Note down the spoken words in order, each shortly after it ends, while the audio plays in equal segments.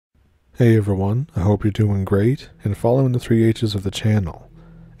Hey everyone, I hope you're doing great and following the 3H's of the channel.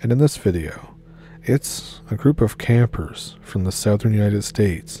 And in this video, it's a group of campers from the southern United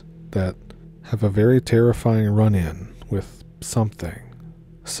States that have a very terrifying run-in with something.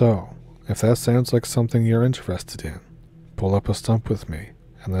 So, if that sounds like something you're interested in, pull up a stump with me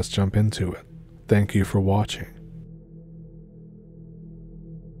and let's jump into it. Thank you for watching.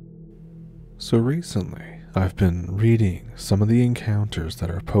 So recently, I've been reading some of the encounters that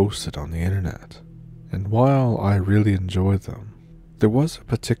are posted on the internet, and while I really enjoy them, there was a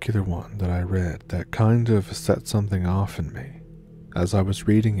particular one that I read that kind of set something off in me. As I was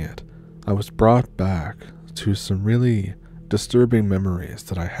reading it, I was brought back to some really disturbing memories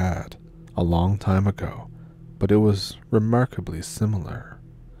that I had a long time ago, but it was remarkably similar.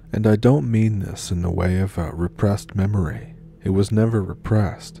 And I don't mean this in the way of a repressed memory. It was never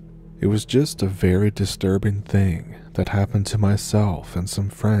repressed. It was just a very disturbing thing that happened to myself and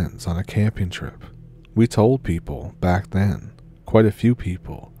some friends on a camping trip. We told people back then, quite a few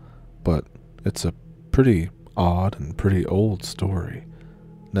people, but it's a pretty odd and pretty old story,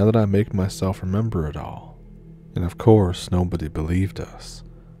 now that I make myself remember it all. And of course, nobody believed us.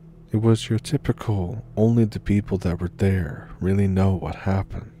 It was your typical, only the people that were there really know what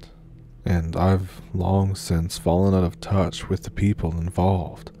happened. And I've long since fallen out of touch with the people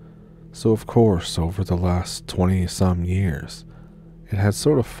involved. So of course, over the last 20-some years, it had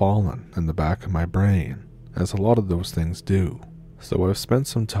sort of fallen in the back of my brain, as a lot of those things do. So I've spent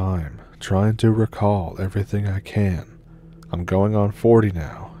some time trying to recall everything I can. I'm going on 40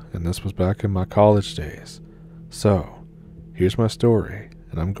 now, and this was back in my college days. So, here's my story,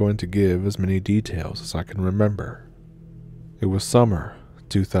 and I'm going to give as many details as I can remember. It was summer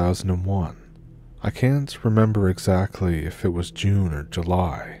 2001. I can't remember exactly if it was June or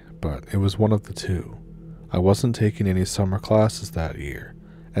July, but it was one of the two. I wasn't taking any summer classes that year,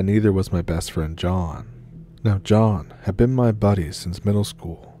 and neither was my best friend John. Now John had been my buddy since middle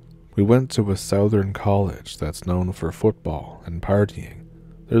school. We went to a southern college that's known for football and partying.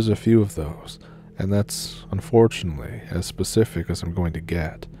 There's a few of those, and that's unfortunately as specific as I'm going to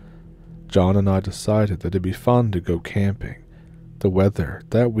get. John and I decided that it'd be fun to go camping. The weather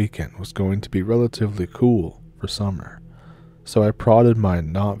that weekend was going to be relatively cool for summer. So I prodded my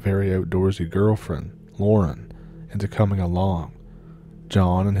not very outdoorsy girlfriend, Lauren, into coming along.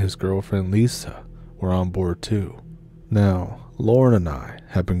 John and his girlfriend, Lisa, were on board too. Now, Lauren and I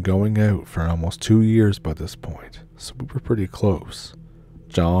had been going out for almost 2 years by this point, so we were pretty close.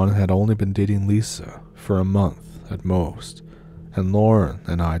 John had only been dating Lisa for a month at most, and Lauren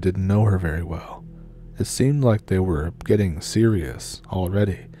and I didn't know her very well. It seemed like they were getting serious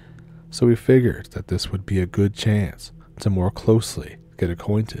already, so we figured that this would be a good chance to more closely get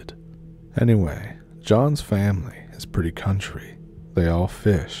acquainted. Anyway, John's family is pretty country. They all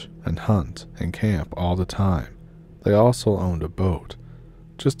fish and hunt and camp all the time. They also owned a boat,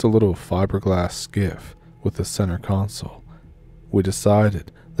 just a little fiberglass skiff with a center console. We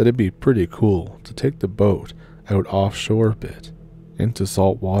decided that it'd be pretty cool to take the boat out offshore a bit, into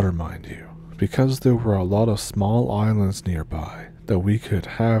salt water mind you, because there were a lot of small islands nearby that we could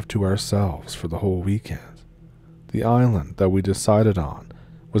have to ourselves for the whole weekend. The island that we decided on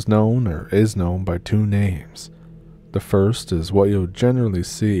was known or is known by two names. The first is what you'll generally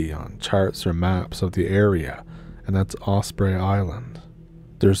see on charts or maps of the area, and that's Osprey Island.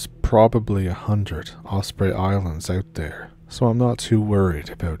 There's probably 100 Osprey Islands out there, so I'm not too worried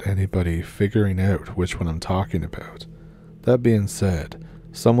about anybody figuring out which one I'm talking about. That being said,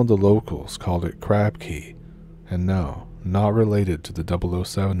 some of the locals called it Crab Key, and no, not related to the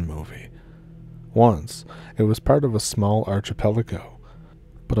 007 movie. Once, it was part of a small archipelago,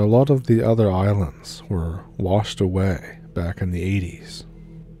 but a lot of the other islands were washed away back in the 80s.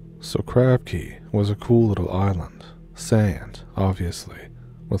 So Crab Key was a cool little island, sand, obviously,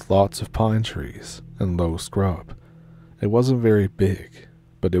 with lots of pine trees and low scrub. It wasn't very big,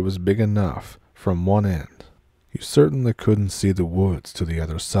 but it was big enough from one end. You certainly couldn't see the woods to the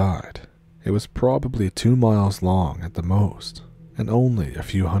other side. It was probably 2 miles long at the most, and only a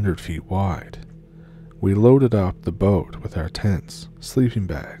few hundred feet wide. We loaded up the boat with our tents, sleeping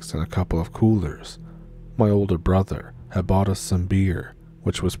bags, and a couple of coolers. My older brother had bought us some beer,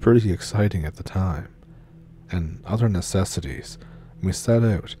 which was pretty exciting at the time, and other necessities. We set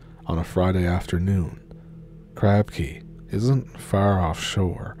out on a Friday afternoon. Crab Key isn't far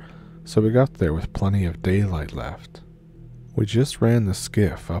offshore, so we got there with plenty of daylight left. We just ran the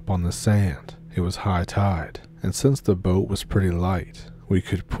skiff up on the sand. It was high tide, and since the boat was pretty light, we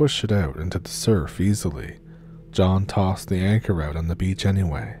could push it out into the surf easily. John tossed the anchor out on the beach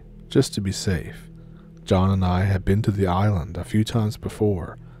anyway, just to be safe. John and I had been to the island a few times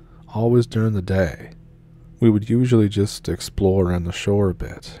before, always during the day. We would usually just explore around the shore a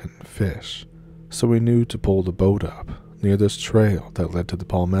bit and fish, so we knew to pull the boat up near this trail that led to the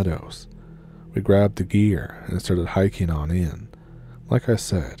palmettos. We grabbed the gear and started hiking on in. Like I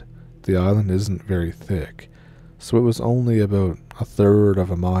said, the island isn't very thick, so it was only about a third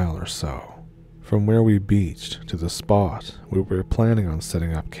of a mile or so from where we beached to the spot we were planning on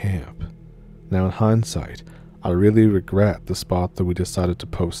setting up camp. Now in hindsight, I really regret the spot that we decided to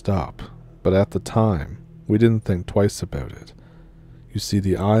post up, but at the time, we didn't think twice about it. You see,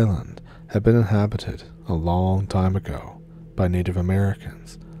 the island had been inhabited a long time ago by Native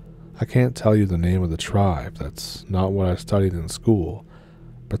Americans. I can't tell you the name of the tribe, that's not what I studied in school,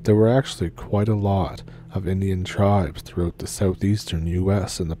 but there were actually quite a lot of Indian tribes throughout the southeastern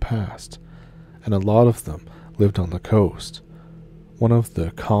U.S. in the past, and a lot of them lived on the coast. One of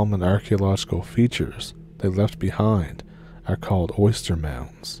the common archaeological features they left behind are called oyster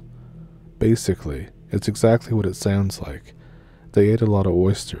mounds. Basically, it's exactly what it sounds like. They ate a lot of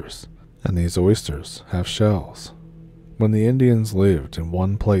oysters, and these oysters have shells. When the Indians lived in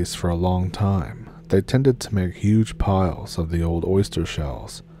one place for a long time, they tended to make huge piles of the old oyster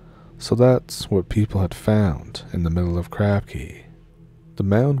shells, so that's what people had found in the middle of Crab Key. The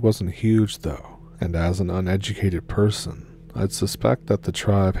mound wasn't huge though, and as an uneducated person, I'd suspect that the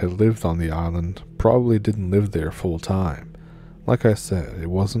tribe had lived on the island probably didn't live there full time. Like I said, it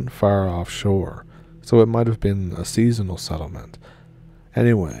wasn't far offshore, so it might have been a seasonal settlement.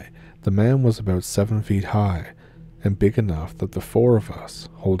 Anyway, the mound was about 7 feet high, and big enough that the four of us,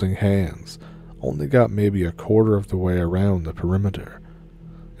 holding hands, only got maybe a quarter of the way around the perimeter.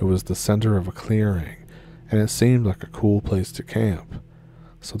 It was the center of a clearing, and it seemed like a cool place to camp,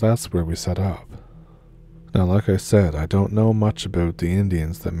 so that's where we set up. Now, like I said, I don't know much about the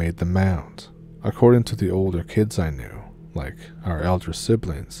Indians that made the mound. According to the older kids I knew, like our elder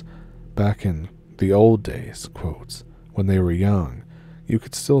siblings, back in the old days, quotes, when they were young, you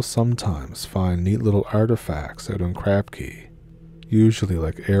could still sometimes find neat little artifacts out on Crab Key, usually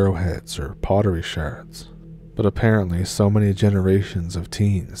like arrowheads or pottery shards. But apparently so many generations of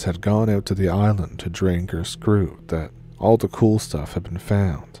teens had gone out to the island to drink or screw that all the cool stuff had been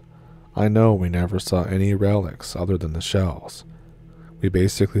found. I know we never saw any relics other than the shells. We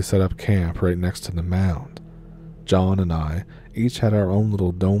basically set up camp right next to the mound. John and I each had our own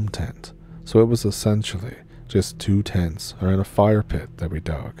little dome tent, so it was essentially just 2 tents around a fire pit that we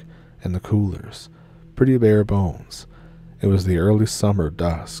dug, and the coolers. Pretty bare bones. It was the early summer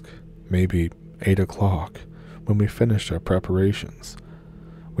dusk, maybe 8 o'clock, when we finished our preparations.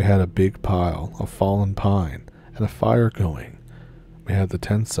 We had a big pile of fallen pine and a fire going. We had the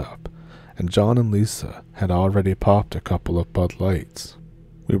tents up, and John and Lisa had already popped a couple of Bud Lights.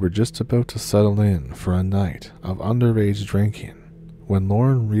 We were just about to settle in for a night of underage drinking when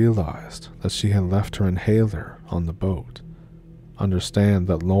Lauren realized that she had left her inhaler on the boat. Understand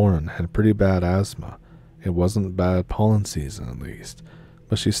that Lauren had pretty bad asthma. It wasn't bad pollen season at least,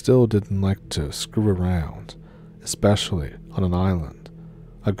 but she still didn't like to screw around, especially on an island,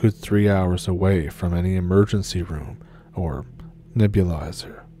 a good 3 hours away from any emergency room or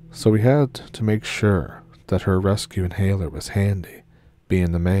nebulizer. So we had to make sure that her rescue inhaler was handy.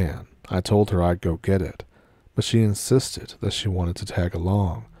 Being the man, I told her I'd go get it, but she insisted that she wanted to tag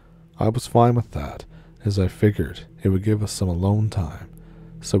along. I was fine with that, as I figured it would give us some alone time,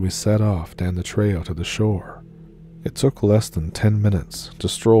 so we set off down the trail to the shore. It took less than 10 minutes to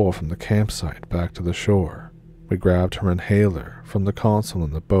stroll from the campsite back to the shore. We grabbed her inhaler from the console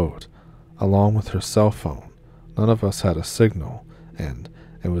in the boat, along with her cell phone. None of us had a signal, and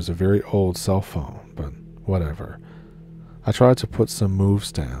it was a very old cell phone, but whatever. I tried to put some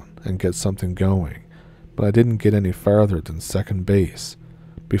moves down and get something going, but I didn't get any farther than second base,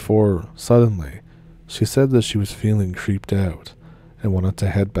 before, suddenly, she said that she was feeling creeped out and wanted to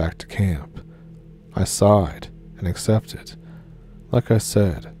head back to camp. I sighed and accepted. Like I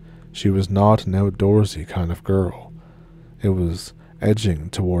said, she was not an outdoorsy kind of girl. It was edging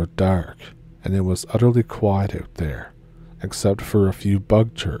toward dark, and it was utterly quiet out there, except for a few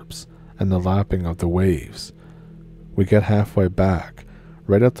bug chirps and the lapping of the waves. We get halfway back,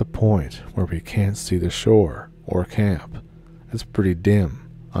 right at the point where we can't see the shore or camp. It's pretty dim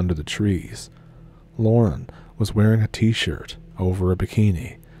under the trees. Lauren was wearing a t-shirt over a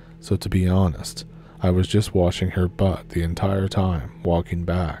bikini, so to be honest, I was just watching her butt the entire time walking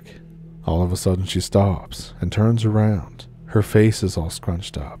back. All of a sudden she stops and turns around. Her face is all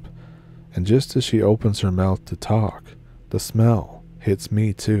scrunched up, and just as she opens her mouth to talk, the smell hits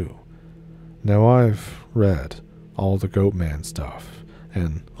me too. Now I've read all the Goatman stuff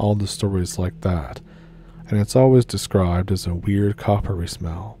and all the stories like that, and it's always described as a weird coppery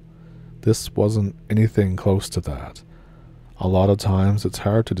smell. This wasn't anything close to that. A lot of times it's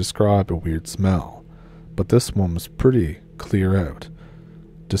hard to describe a weird smell, but this one was pretty clear out.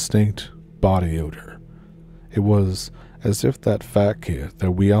 Distinct body odor. It was as if that fat kid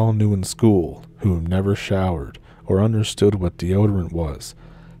that we all knew in school, who never showered or understood what deodorant was,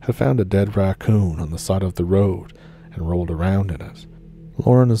 had found a dead raccoon on the side of the road and rolled around in it.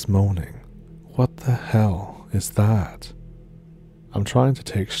 Lauren is moaning. What the hell is that? I'm trying to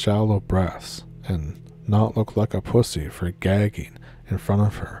take shallow breaths and not look like a pussy for gagging in front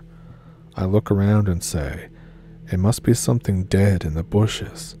of her. I look around and say, it must be something dead in the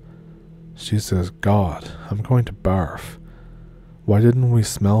bushes. She says, God, I'm going to barf. Why didn't we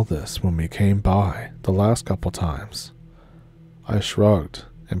smell this when we came by the last couple times? I shrugged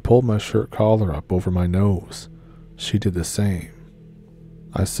and pulled my shirt collar up over my nose. She did the same.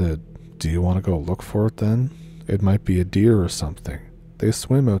 I said, do you want to go look for it then? It might be a deer or something. They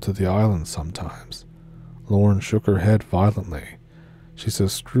swim out to the island sometimes. Lauren shook her head violently. She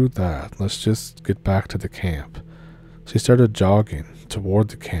says, screw that, let's just get back to the camp. She started jogging toward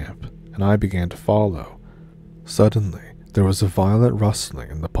the camp, and I began to follow. Suddenly, there was a violent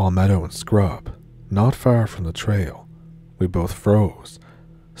rustling in the palmetto and scrub, not far from the trail. We both froze,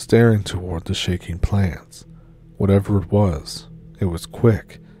 staring toward the shaking plants. Whatever it was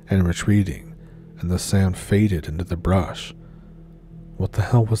quick and retreating, and the sound faded into the brush. What the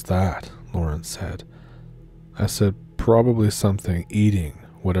hell was that? Lauren said. I said, probably something eating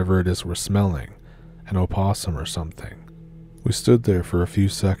whatever it is we're smelling, an opossum or something. We stood there for a few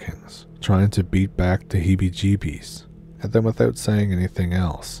seconds, trying to beat back the heebie-jeebies, and then without saying anything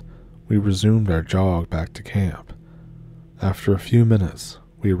else, we resumed our jog back to camp. After a few minutes,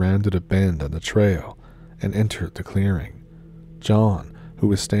 we rounded a bend on the trail and entered the clearing. John, who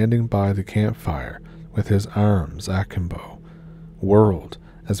was standing by the campfire with his arms akimbo, whirled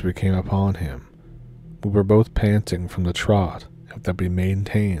as we came upon him. We were both panting from the trot that we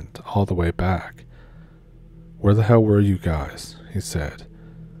maintained all the way back. Where the hell were you guys? He said.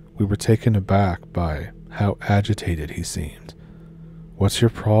 We were taken aback by how agitated he seemed. What's your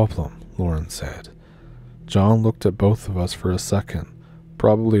problem? Lauren said. John looked at both of us for a second,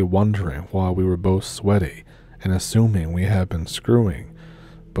 probably wondering why we were both sweaty and assuming we had been screwing,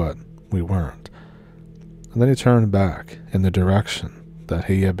 but we weren't. And then he turned back in the direction that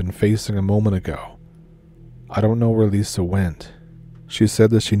he had been facing a moment ago. I don't know where Lisa went. She said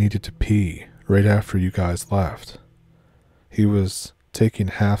that she needed to pee right after you guys left. He was taking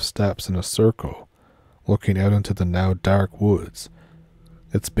half steps in a circle, looking out into the now dark woods.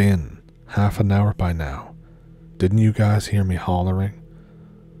 It's been half an hour by now. Didn't you guys hear me hollering?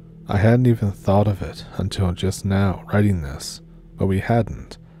 I hadn't even thought of it until just now writing this, but we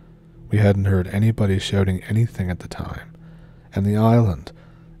hadn't. We hadn't heard anybody shouting anything at the time, and the island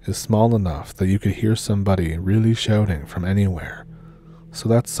is small enough that you could hear somebody really shouting from anywhere. So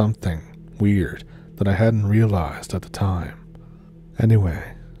that's something weird that I hadn't realized at the time.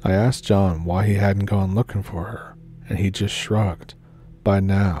 Anyway, I asked John why he hadn't gone looking for her, and he just shrugged. By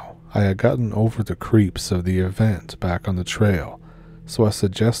now, I had gotten over the creeps of the event back on the trail, so I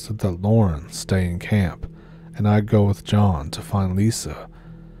suggested that Lauren stay in camp, and I'd go with John to find Lisa.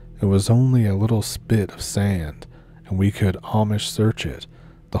 It was only a little spit of sand, and we could Amish search it,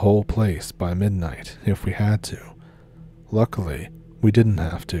 the whole place, by midnight, if we had to. Luckily, we didn't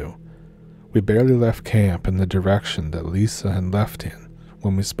have to. We barely left camp in the direction that Lisa had left in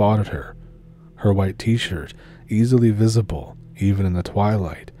when we spotted her, her white t-shirt easily visible even in the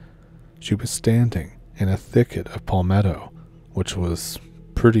twilight. She was standing in a thicket of palmetto, which was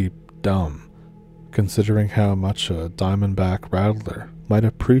pretty dumb, considering how much a diamondback rattler might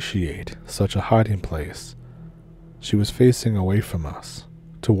appreciate such a hiding place. She was facing away from us,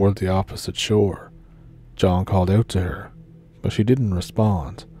 toward the opposite shore. John called out to her, but she didn't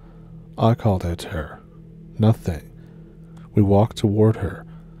respond. I called out to her. Nothing. We walked toward her,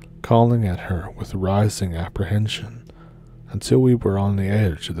 calling at her with rising apprehension, until we were on the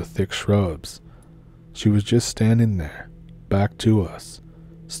edge of the thick shrubs. She was just standing there, back to us,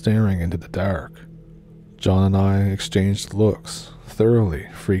 staring into the dark. John and I exchanged looks, thoroughly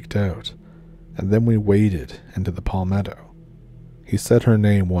freaked out, and then we waded into the palmetto. He said her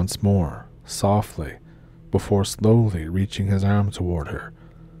name once more, softly, before slowly reaching his arm toward her.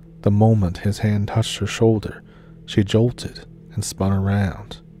 The moment his hand touched her shoulder, she jolted and spun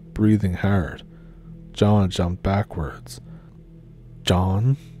around, breathing hard. John jumped backwards.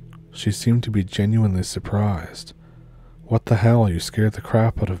 John? She seemed to be genuinely surprised. What the hell? You scared the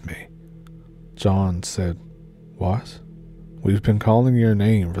crap out of me. John said, What? We've been calling your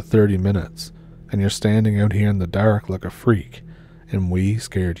name for 30 minutes, and you're standing out here in the dark like a freak, and we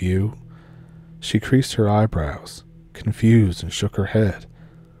scared you? She creased her eyebrows, confused, and shook her head.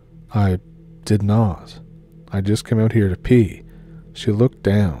 I did not. I just came out here to pee. She looked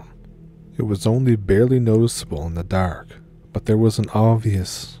down. It was only barely noticeable in the dark, but there was an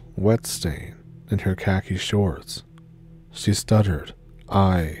obvious wet stain in her khaki shorts. She stuttered,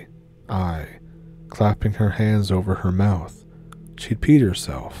 I, clapping her hands over her mouth. She'd peed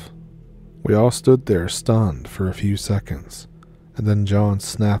herself. We all stood there stunned for a few seconds, and then John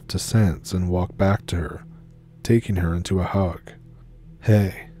snapped to sense and walked back to her, taking her into a hug.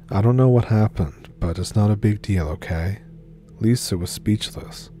 Hey, I don't know what happened, but it's not a big deal, okay? Lisa was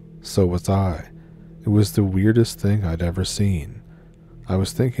speechless. So was I. It was the weirdest thing I'd ever seen. I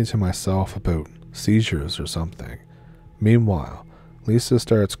was thinking to myself about seizures or something. Meanwhile, Lisa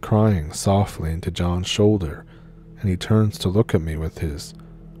starts crying softly into John's shoulder, and he turns to look at me with his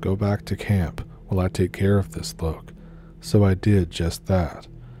 "go back to camp while I take care of this" look. So I did just that.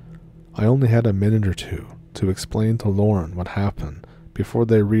 I only had a minute or two to explain to Lauren what happened before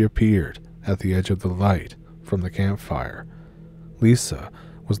they reappeared at the edge of the light from the campfire. Lisa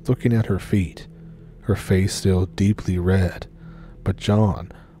was looking at her feet, her face still deeply red, but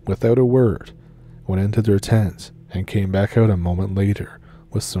John, without a word, went into their tent and came back out a moment later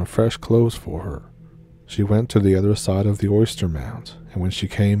with some fresh clothes for her. She went to the other side of the oyster mound, and when she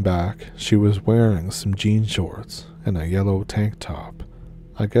came back, she was wearing some jean shorts and a yellow tank top.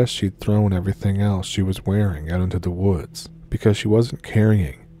 I guess she'd thrown everything else she was wearing out into the woods, because she wasn't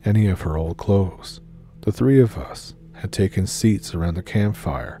carrying any of her old clothes. The three of us had taken seats around the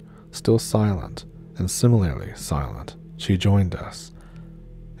campfire, still silent, and similarly silent. She joined us.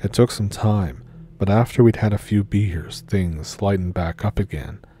 It took some time, but after we'd had a few beers, things lightened back up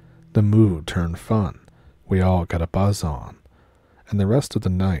again. The mood turned fun. We all got a buzz on. And the rest of the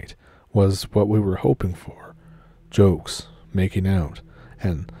night was what we were hoping for. Jokes, making out,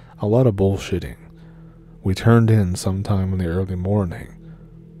 and a lot of bullshitting. We turned in sometime in the early morning.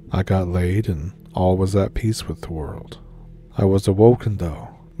 I got laid and all was at peace with the world. I was awoken, though,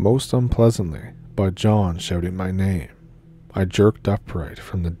 most unpleasantly, by John shouting my name. I jerked upright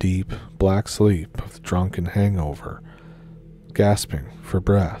from the deep, black sleep of the drunken hangover, gasping for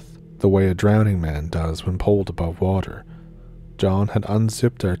breath, the way a drowning man does when pulled above water. John had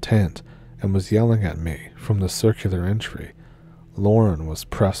unzipped our tent and was yelling at me from the circular entry. Lauren was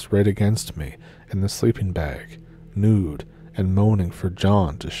pressed right against me in the sleeping bag, nude, and moaning for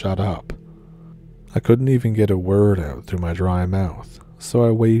John to shut up. I couldn't even get a word out through my dry mouth, so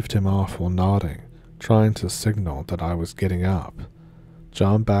I waved him off while nodding, trying to signal that I was getting up.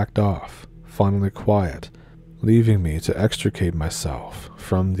 John backed off, finally quiet, leaving me to extricate myself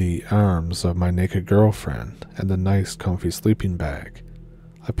from the arms of my naked girlfriend and the nice comfy sleeping bag.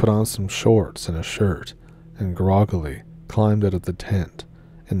 I put on some shorts and a shirt, and groggily climbed out of the tent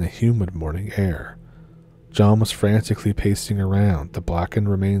in the humid morning air. John was frantically pacing around the blackened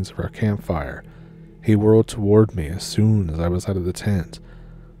remains of our campfire. He whirled toward me as soon as I was out of the tent.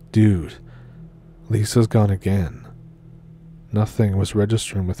 Dude, Lisa's gone again. Nothing was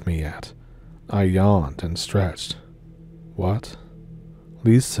registering with me yet. I yawned and stretched. What?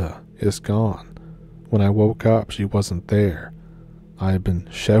 Lisa is gone. When I woke up, she wasn't there. I had been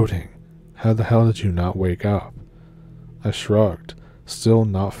shouting. How the hell did you not wake up? I shrugged, still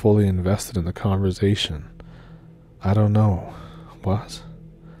not fully invested in the conversation. I don't know. What?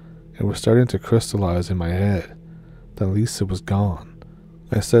 It was starting to crystallize in my head that Lisa was gone.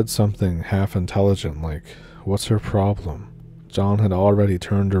 I said something half intelligent like, "What's her problem?" John had already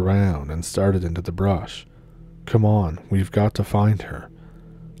turned around and started into the brush. "Come on, we've got to find her."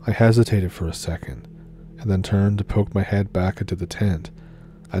 I hesitated for a second, and then turned to poke my head back into the tent.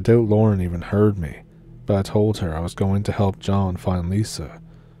 I doubt Lauren even heard me, but I told her I was going to help John find Lisa.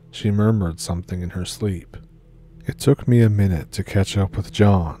 She murmured something in her sleep. It took me a minute to catch up with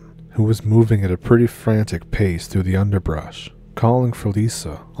John, who was moving at a pretty frantic pace through the underbrush, calling for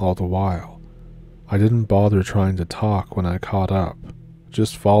Lisa all the while. I didn't bother trying to talk when I caught up,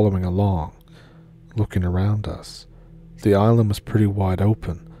 just following along, looking around us. The island was pretty wide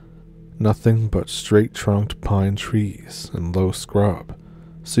open, nothing but straight-trunked pine trees and low scrub,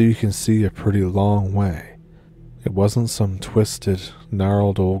 so you can see a pretty long way. It wasn't some twisted,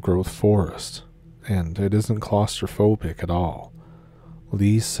 gnarled old-growth forest, and it isn't claustrophobic at all.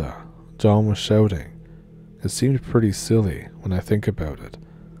 Lisa, John was shouting. It seemed pretty silly when I think about it.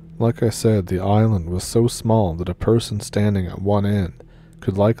 Like I said, the island was so small that a person standing at one end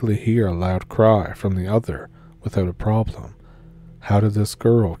could likely hear a loud cry from the other without a problem. How did this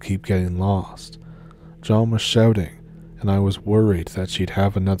girl keep getting lost? John was shouting, and I was worried that she'd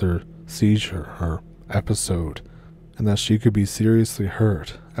have another seizure or episode, and that she could be seriously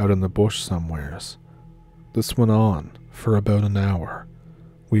hurt out in the bush somewheres. This went on for about an hour.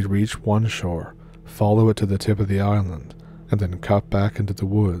 We'd reach one shore, follow it to the tip of the island, and then cut back into the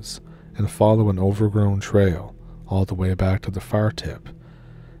woods and follow an overgrown trail all the way back to the far tip.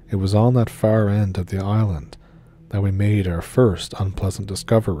 It was on that far end of the island that we made our first unpleasant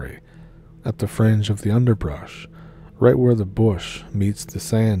discovery. At the fringe of the underbrush, right where the bush meets the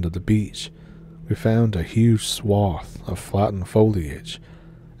sand of the beach, we found a huge swath of flattened foliage,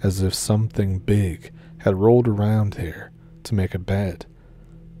 as if something big had rolled around here to make a bed,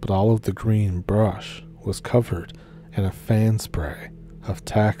 but all of the green brush was covered in a fan spray of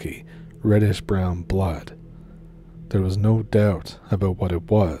tacky, reddish-brown blood. There was no doubt about what it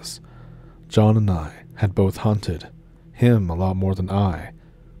was. John and I had both hunted, him a lot more than I,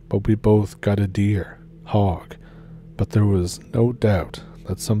 but we both got a deer, hog, but there was no doubt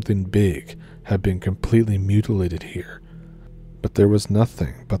that something big had been completely mutilated here. But there was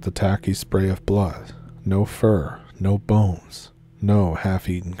nothing but the tacky spray of blood, no fur, no bones, no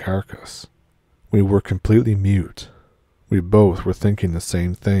half-eaten carcass. We were completely mute. We both were thinking the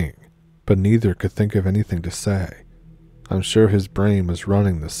same thing, but neither could think of anything to say. I'm sure his brain was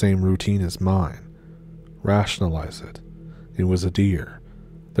running the same routine as mine. Rationalize it. It was a deer.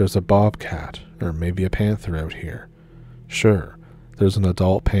 There's a bobcat, or maybe a panther out here. Sure, there's an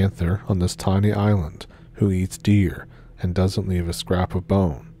adult panther on this tiny island who eats deer and doesn't leave a scrap of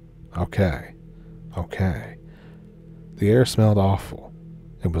bone. Okay. The air smelled awful.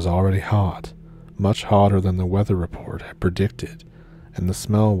 It was already hot, much hotter than the weather report had predicted, and the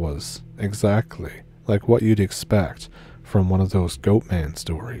smell was exactly like what you'd expect from one of those Goatman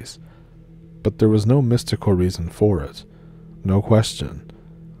stories. But there was no mystical reason for it. No question.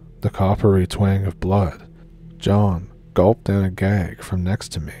 The coppery twang of blood. John gulped down a gag from next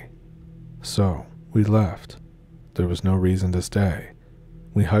to me. So, we left. There was no reason to stay.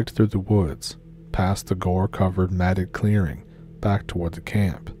 We hiked through the woods, past the gore-covered, matted clearing, back toward the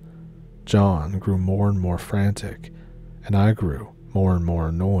camp. John grew more and more frantic, and I grew more and more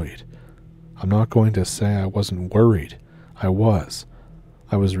annoyed. I'm not going to say I wasn't worried. I was.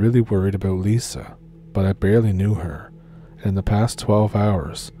 I was really worried about Lisa, but I barely knew her. In the past 12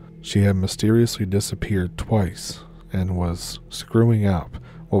 hours, she had mysteriously disappeared twice and was screwing up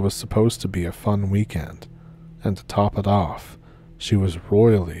what was supposed to be a fun weekend. And to top it off, she was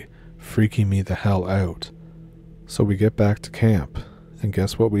royally freaking me the hell out. So we get back to camp, and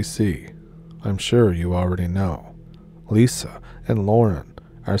guess what we see? I'm sure you already know. Lisa and Lauren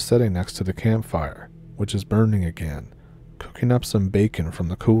are sitting next to the campfire, which is burning again, cooking up some bacon from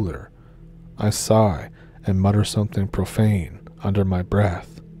the cooler. I sigh and mutter something profane under my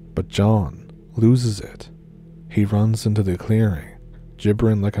breath, but John loses it. He runs into the clearing,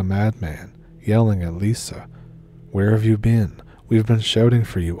 gibbering like a madman, yelling at Lisa. "Where have you been? We've been shouting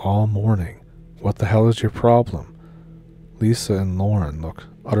for you all morning. What the hell is your problem?" Lisa and Lauren look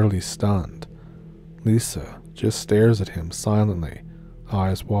utterly stunned. Lisa just stares at him silently,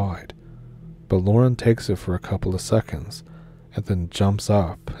 eyes wide. But Lauren takes it for a couple of seconds, and then jumps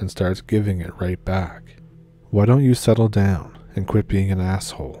up and starts giving it right back. "Why don't you settle down and quit being an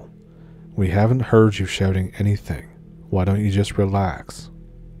asshole? We haven't heard you shouting anything. Why don't you just relax?"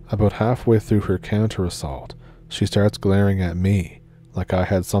 About halfway through her counter-assault, she starts glaring at me like I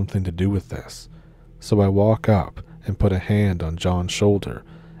had something to do with this. So I walk up and put a hand on John's shoulder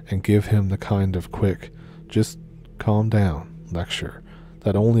and give him the kind of quick, just calm down lecture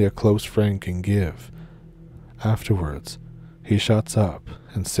that only a close friend can give. Afterwards, he shuts up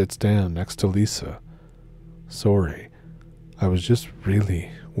and sits down next to Lisa. "Sorry, I was just really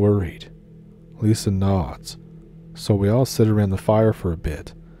worried." Lisa nods. So we all sit around the fire for a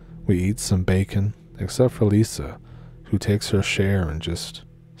bit. We eat some bacon, except for Lisa, who takes her share and just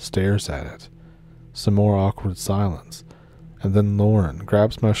stares at it. Some more awkward silence, and then Lauren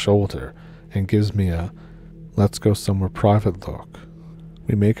grabs my shoulder and gives me a "let's go somewhere private" look.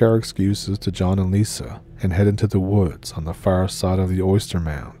 We make our excuses to John and Lisa and head into the woods on the far side of the oyster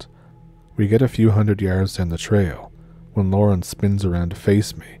mound. We get a few hundred yards down the trail when Lauren spins around to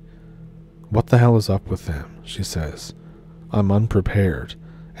face me. "What the hell is up with them?" she says. I'm unprepared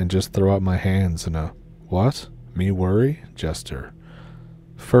and just throw up my hands in a "what? Me worry?" gesture.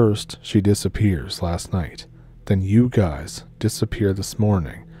 First, she disappears last night. Then you guys disappear this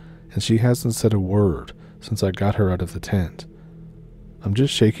morning, and she hasn't said a word since I got her out of the tent. I'm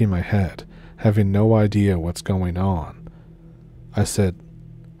just shaking my head, having no idea what's going on. I said,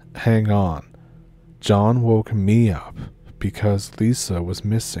 "Hang on." John woke me up because Lisa was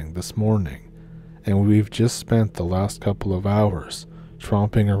missing this morning, and we've just spent the last couple of hours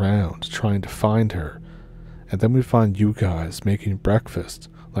tromping around trying to find her, and then we find you guys making breakfast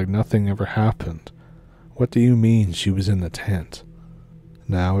like nothing ever happened. What do you mean she was in the tent?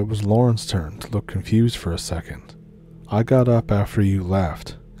 Now it was Lauren's turn to look confused for a second. I got up after you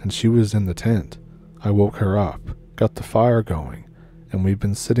left, and she was in the tent. I woke her up, got the fire going, and we've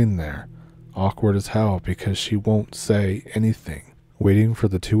been sitting there, awkward as hell because she won't say anything, waiting for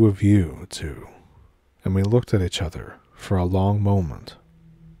the two of you to... And we looked at each other for a long moment.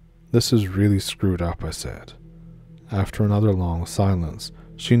 This is really screwed up, I said. After another long silence,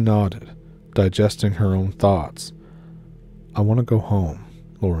 she nodded, digesting her own thoughts. I want to go home,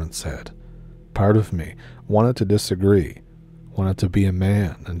 Lauren said. Part of me wanted to disagree, wanted to be a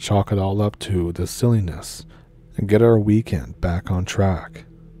man and chalk it all up to the silliness and get our weekend back on track.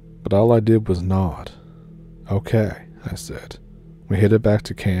 But all I did was nod. Okay, I said. We headed back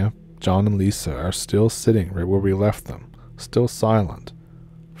to camp. John and Lisa are still sitting right where we left them, still silent.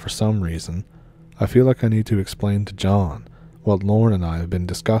 For some reason, I feel like I need to explain to John what Lauren and I have been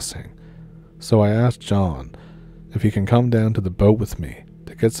discussing. So I asked John if he can come down to the boat with me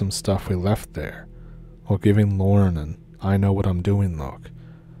to get some stuff we left there, while giving Lauren an I know what I'm doing look.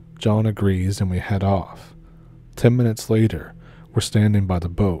 John agrees and we head off. 10 minutes later, we're standing by the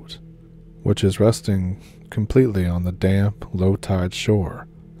boat, which is resting completely on the damp, low-tide shore,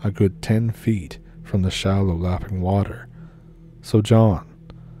 a good 10 feet from the shallow lapping water. So John,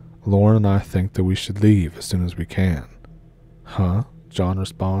 Lauren and I think that we should leave as soon as we can. Huh? John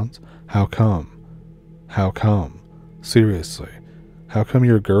responds. How come? How come? Seriously, how come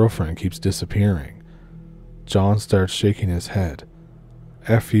your girlfriend keeps disappearing? John starts shaking his head.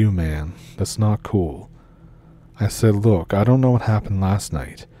 F you, man, that's not cool. I said, look, I don't know what happened last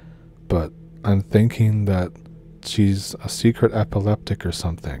night, but I'm thinking that she's a secret epileptic or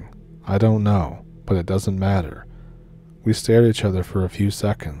something. I don't know, but it doesn't matter. We stared at each other for a few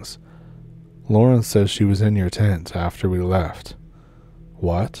seconds. Lauren says she was in your tent after we left.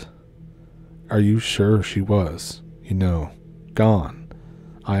 What? Are you sure she was, gone?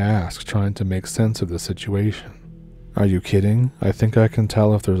 I asked, trying to make sense of the situation. Are you kidding? I think I can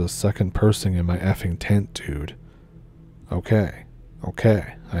tell if there's a second person in my effing tent, dude. Okay,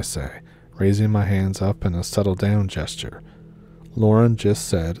 I say, raising my hands up in a settle down gesture. Lauren just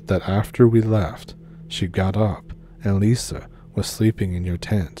said that after we left, she got up and Lisa was sleeping in your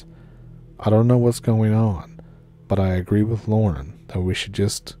tent. I don't know what's going on, but I agree with Lauren that we should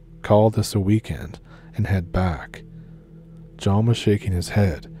just call this a weekend and head back. John was shaking his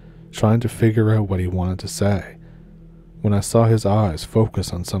head, trying to figure out what he wanted to say, when I saw his eyes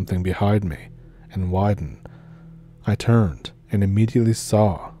focus on something behind me and widen. I turned and immediately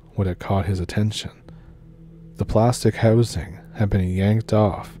saw what had caught his attention. The plastic housing had been yanked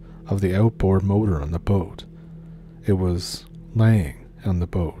off of the outboard motor on the boat. It was laying on the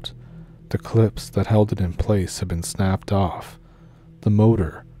boat. The clips that held it in place had been snapped off. The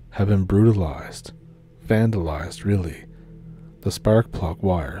motor had been brutalized, vandalized really. The spark plug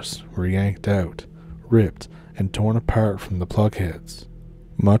wires were yanked out, ripped and torn apart from the plug heads.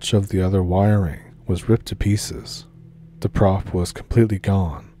 Much of the other wiring was ripped to pieces. The prop was completely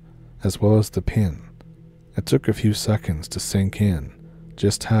gone, as well as the pin. It took a few seconds to sink in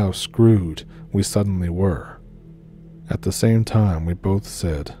just how screwed we suddenly were. At the same time, we both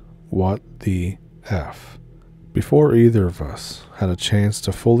said, "What the F?" Before either of us had a chance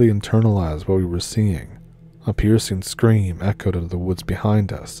to fully internalize what we were seeing, a piercing scream echoed out of the woods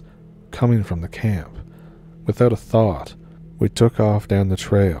behind us, coming from the camp. Without a thought, we took off down the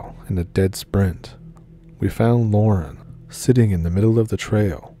trail in a dead sprint. We found Lauren sitting in the middle of the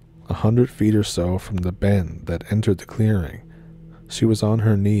trail, 100 feet or so from the bend that entered the clearing. She was on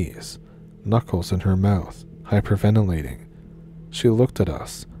her knees, knuckles in her mouth, hyperventilating. She looked at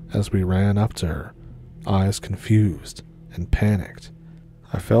us as we ran up to her, eyes confused and panicked.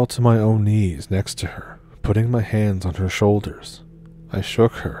 I fell to my own knees next to her, putting my hands on her shoulders. I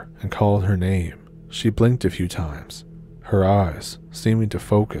shook her and called her name. She blinked a few times, her eyes seeming to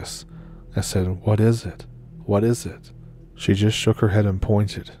focus. I said, "What is it? What is it?" She just shook her head and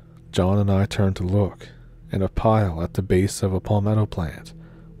pointed. John and I turned to look, and a pile at the base of a palmetto plant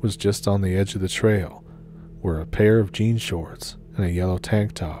was just on the edge of the trail, were a pair of jean shorts and a yellow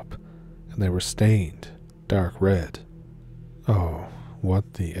tank top, and they were stained dark red. "Oh,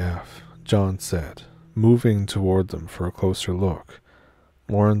 what the F," John said, moving toward them for a closer look.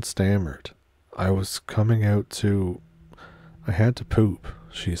 Lauren stammered, "I was coming out to... I had to poop,"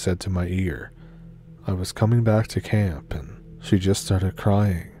 she said to my ear. "I was coming back to camp," and she just started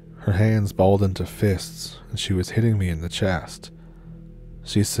crying. Her hands balled into fists, and she was hitting me in the chest.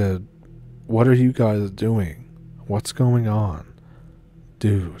 She said, "What are you guys doing? What's going on?"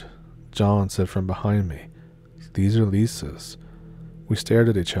 "Dude," John said from behind me, "these are Lisa's. We stared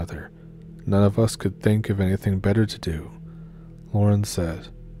at each other. None of us could think of anything better to do. Lauren said,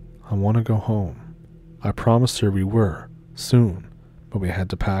 "I want to go home." I promised her we were, soon, but we had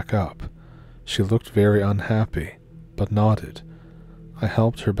to pack up. She looked very unhappy, but nodded. I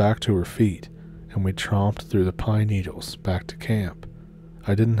helped her back to her feet, and we tromped through the pine needles back to camp.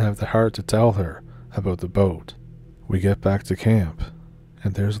 I didn't have the heart to tell her about the boat. We get back to camp,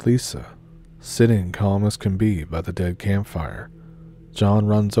 and there's Lisa, sitting calm as can be by the dead campfire. John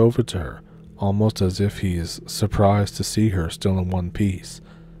runs over to her, almost as if he is surprised to see her still in one piece,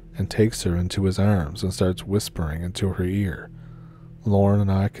 and takes her into his arms and starts whispering into her ear. Lauren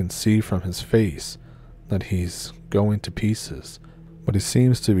and I can see from his face that he's going to pieces, but he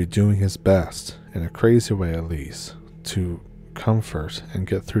seems to be doing his best, in a crazy way at least, to comfort and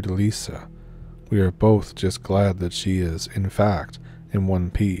get through to Lisa. We are both just glad that she is, in fact, in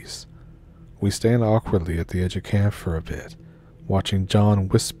one piece. We stand awkwardly at the edge of camp for a bit, watching John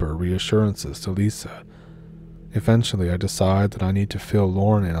whisper reassurances to Lisa. Eventually I decide that I need to fill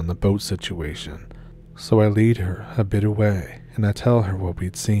Lauren in on the boat situation, so I lead her a bit away and I tell her what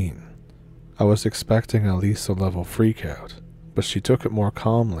we'd seen. I was expecting a Lisa-level freakout, but she took it more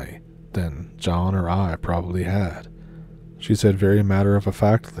calmly than John or I probably had. She said very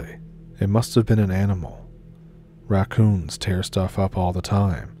matter-of-factly, "It must have been an animal. Raccoons tear stuff up all the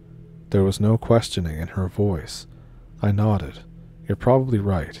time." There was no questioning in her voice. I nodded. "You're probably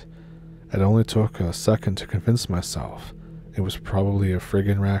right. It only took a second to convince myself it was probably a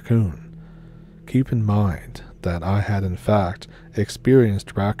friggin' raccoon." Keep in mind that I had in fact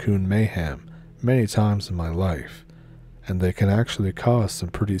experienced raccoon mayhem many times in my life, and they can actually cause some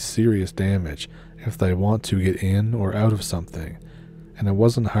pretty serious damage if they want to get in or out of something, and it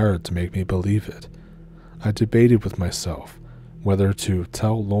wasn't hard to make me believe it. I debated with myself whether to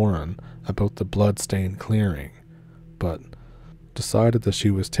tell Lauren about the blood-stained clearing, but decided that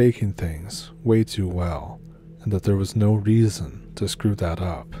she was taking things way too well, and that there was no reason to screw that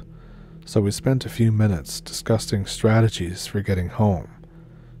up. So we spent a few minutes discussing strategies for getting home.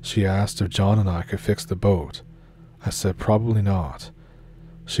 She asked if John and I could fix the boat. I said probably not.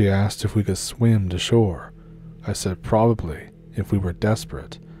 She asked if we could swim to shore. I said probably, if we were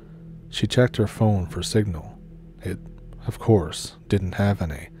desperate. She checked her phone for signal. It, of course, didn't have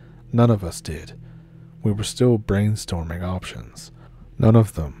any. None of us did. We were still brainstorming options. None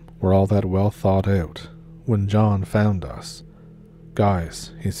of them were all that well thought out when John found us.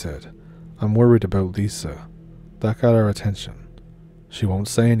 "Guys," he said, "I'm worried about Lisa." That got our attention. "She won't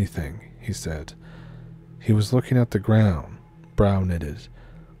say anything," he said. He was looking at the ground, brow knitted.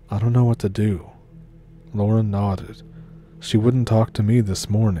 "I don't know what to do." Lauren nodded. "She wouldn't talk to me this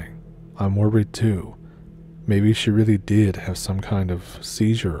morning. I'm worried too. Maybe she really did have some kind of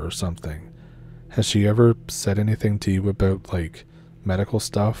seizure or something. Has she ever said anything to you about, like, medical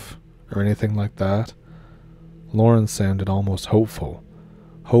stuff or anything like that?" Lauren sounded almost hopeful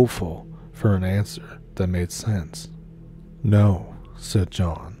for an answer that made sense. "No," said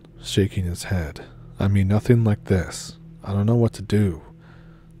John, shaking his head. "I mean nothing like this. I don't know what to do."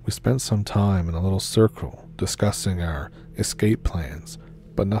 We spent some time in a little circle discussing our escape plans,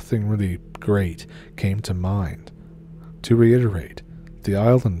 but nothing really great came to mind. To reiterate, the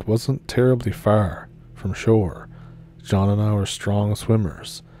island wasn't terribly far from shore. John and I were strong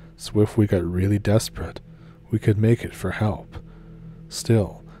swimmers, so if we got really desperate, we could make it for help.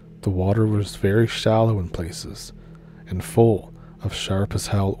 Still, the water was very shallow in places, and full of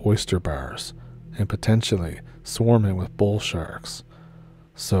sharp-as-hell oyster bars, and potentially swarming with bull sharks.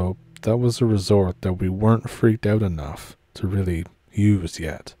 So that was a resort that we weren't freaked out enough to really use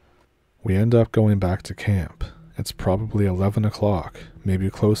yet. We end up going back to camp. It's probably 11 o'clock, maybe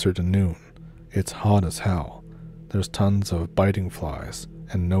closer to noon. It's hot as hell. There's tons of biting flies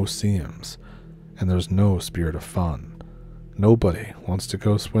and no seams, and there's no spirit of fun. Nobody wants to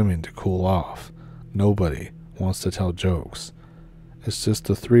go swimming to cool off. Nobody wants to tell jokes. It's just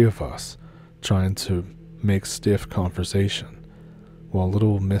the three of us trying to make stiff conversation, while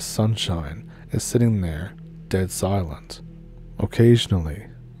little Miss Sunshine is sitting there dead silent. Occasionally,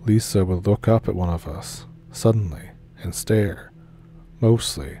 Lisa would look up at one of us, suddenly, and stare.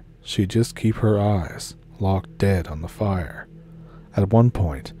 Mostly, she'd just keep her eyes locked dead on the fire. At one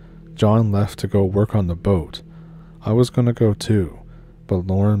point, John left to go work on the boat. I was going to go too, but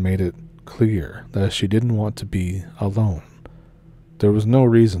Lauren made it clear that she didn't want to be alone. There was no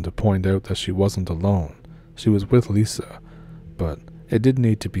reason to point out that she wasn't alone. She was with Lisa, but it did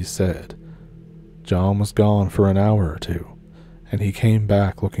need to be said. John was gone for an hour or two, and he came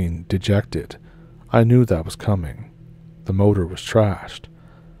back looking dejected. I knew that was coming. The motor was trashed.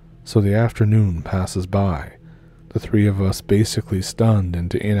 So the afternoon passes by. the three of us basically stunned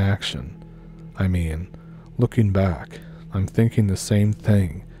into inaction. I mean, looking back, I'm thinking the same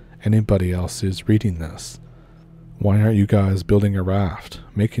thing anybody else is reading this. Why aren't you guys building a raft,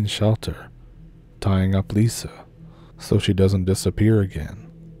 making shelter, tying up Lisa, so she doesn't disappear again?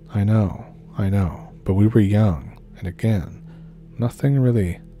 I know, but we were young, and again, nothing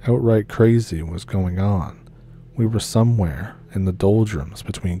really outright crazy was going on. We were somewhere in the doldrums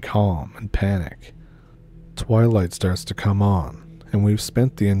between calm and panic. Twilight starts to come on, and we've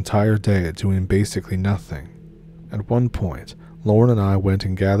spent the entire day doing basically nothing. At one point, Lauren and I went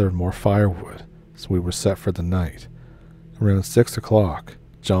and gathered more firewood, so we were set for the night. Around 6 o'clock,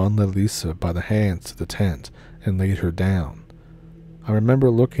 John led Lisa by the hands to the tent and laid her down. I remember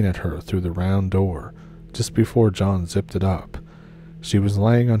looking at her through the round door just before John zipped it up. She was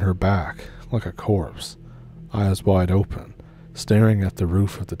laying on her back like a corpse, eyes wide open, staring at the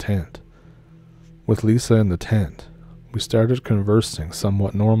roof of the tent. With Lisa in the tent, we started conversing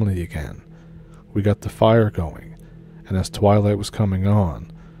somewhat normally again. We got the fire going, and as twilight was coming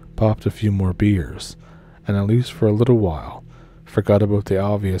on, popped a few more beers, and at least for a little while, forgot about the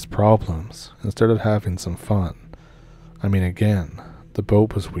obvious problems and started having some fun. I mean, again, the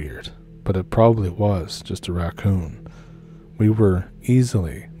boat was weird, but it probably was just a raccoon. We were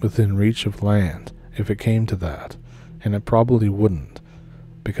easily within reach of land if it came to that, and it probably wouldn't,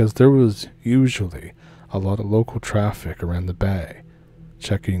 because there was usually a lot of local traffic around the bay,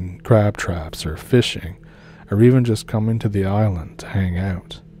 checking crab traps or fishing, or even just coming to the island to hang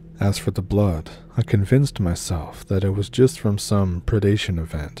out. As for the blood, I convinced myself that it was just from some predation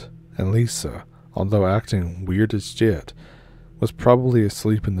event, and Lisa, although acting weird as shit, was probably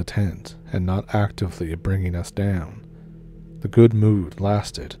asleep in the tent and not actively bringing us down. The good mood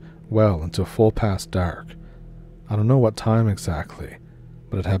lasted well until full past dark. I don't know what time exactly,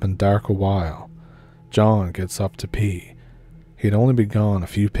 but it had been dark a while. John gets up to pee. He'd only been gone a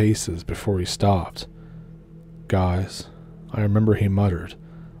few paces before he stopped. "Guys," I remember he muttered.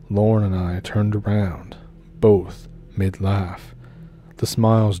 Lauren and I turned around, both mid-laugh. The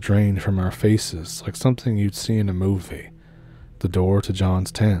smiles drained from our faces like something you'd see in a movie. The door to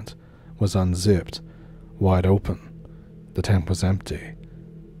John's tent was unzipped, wide open. The tent was empty.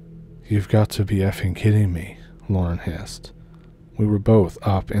 "You've got to be effing kidding me," Lauren hissed. We were both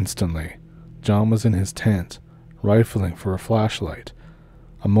up instantly. John was in his tent, rifling for a flashlight.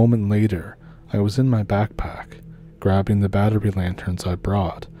 A moment later, I was in my backpack, grabbing the battery lanterns I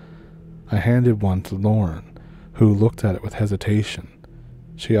brought. I handed one to Lauren, who looked at it with hesitation.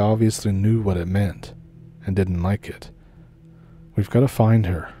 She obviously knew what it meant, and didn't like it. "We've got to find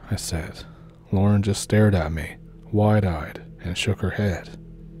her," I said. Lauren just stared at me, wide-eyed, and shook her head.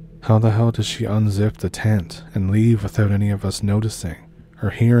 "How the hell does she unzip the tent and leave without any of us noticing,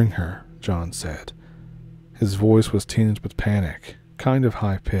 or hearing her?" John said. His voice was tinged with panic, kind of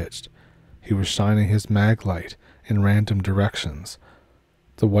high-pitched. He was shining his mag light in random directions,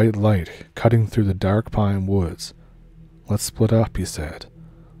 the white light cutting through the dark pine woods. "Let's split up," he said.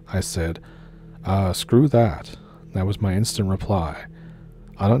 I said, "Screw that." That was my instant reply.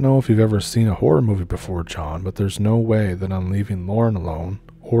 "I don't know if you've ever seen a horror movie before, John, but there's no way that I'm leaving Lauren alone,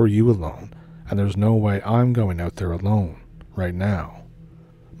 or you alone, and there's no way I'm going out there alone, right now."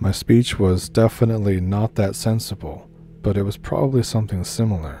 My speech was definitely not that sensible, but it was probably something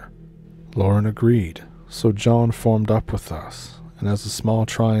similar. Lauren agreed, so John formed up with us, and as a small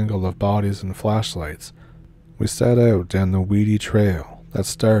triangle of bodies and flashlights, we set out down the weedy trail that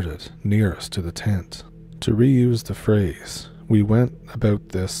started nearest to the tent. To reuse the phrase, we went about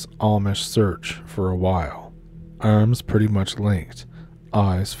this Amish search for a while, arms pretty much linked,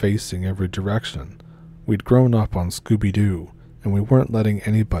 eyes facing every direction. We'd grown up on Scooby-Doo, and we weren't letting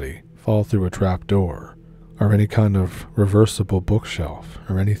anybody fall through a trap door, or any kind of reversible bookshelf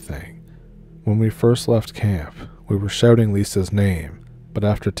or anything. When we first left camp, we were shouting Lisa's name, but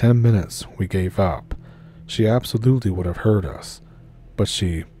after 10 minutes we gave up. She absolutely would have heard us, but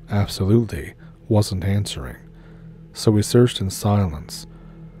she absolutely wasn't answering. So we searched in silence,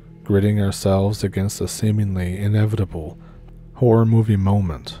 gritting ourselves against the seemingly inevitable horror movie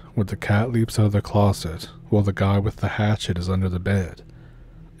moment where the cat leaps out of the closet while the guy with the hatchet is under the bed.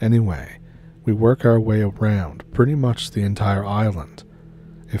 Anyway, we work our way around pretty much the entire island.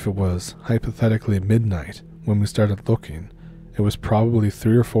 If it was hypothetically midnight when we started looking, it was probably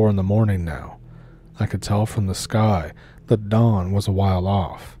 3 or 4 in the morning now. I could tell from the sky that dawn was a while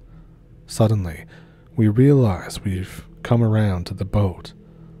off. Suddenly, we realize we've come around to the boat.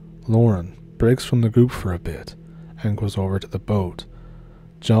 Lauren breaks from the group for a bit and goes over to the boat.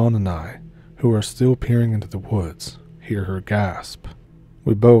 John and I, who are still peering into the woods, hear her gasp.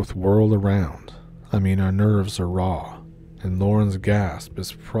 We both whirl around. I mean, our nerves are raw, and Lauren's gasp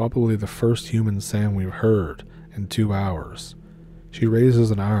is probably the first human sound we've heard in 2 hours. She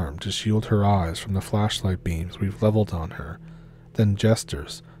raises an arm to shield her eyes from the flashlight beams we've leveled on her, then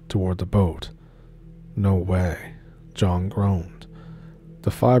gestures toward the boat. "No way," John groaned.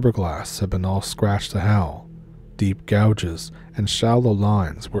 The fiberglass had been all scratched to hell. Deep gouges and shallow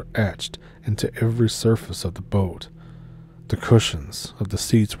lines were etched into every surface of the boat. The cushions of the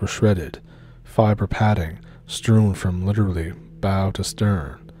seats were shredded, fiber padding strewn from literally bow to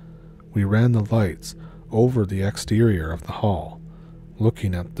stern. We ran the lights over the exterior of the hull,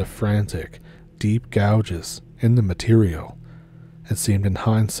 looking at the frantic, deep gouges in the material. It seemed in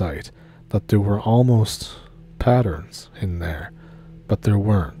hindsight that there were almost patterns in there, but there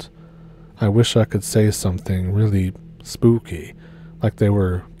weren't. I wish I could say something really spooky, like they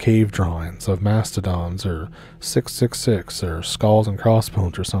were cave drawings of mastodons or 666 or skulls and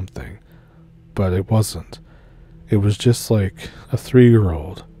crossbones or something, but it wasn't. It was just like a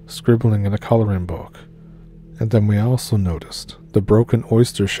 3-year-old scribbling in a coloring book. And then we also noticed the broken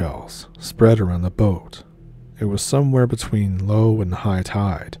oyster shells spread around the boat. It was somewhere between low and high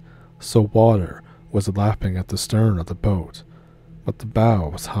tide, so water was lapping at the stern of the boat, but the bow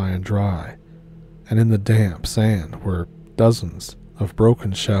was high and dry, and in the damp sand were dozens of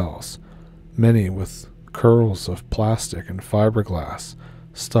broken shells, many with curls of plastic and fiberglass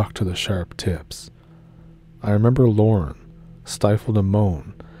stuck to the sharp tips. I remember Lauren stifled a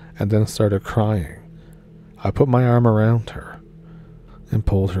moan and then started crying. I put my arm around her and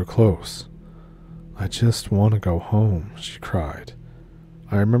pulled her close. "I just want to go home," she cried.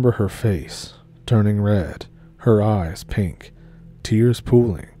 I remember her face turning red, her eyes pink, tears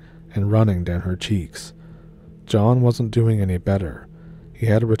pooling and running down her cheeks. John wasn't doing any better. He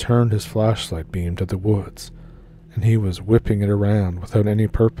had returned his flashlight beam to the woods, and he was whipping it around without any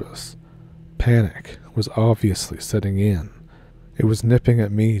purpose. Panic was obviously setting in. It was nipping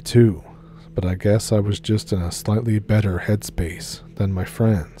at me too, but I guess I was just in a slightly better headspace than my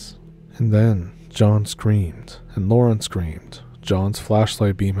friends. And then John screamed, and Lauren screamed. John's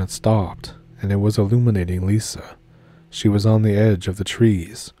flashlight beam had stopped, and it was illuminating Lisa. She was on the edge of the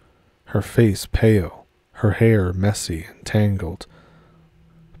trees, her face pale, her hair messy and tangled,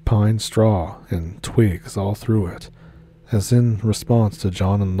 pine straw and twigs all through it. As in response to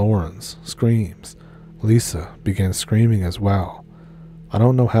John and Lauren's screams, Lisa began screaming as well. I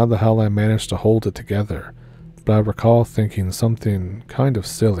don't know how the hell I managed to hold it together, but I recall thinking something kind of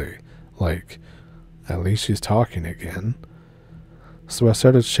silly, like, "At least she's talking again." So I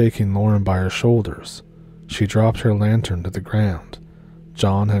started shaking Lauren by her shoulders. She dropped her lantern to the ground.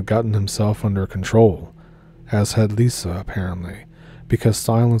 John had gotten himself under control, as had Lisa apparently, because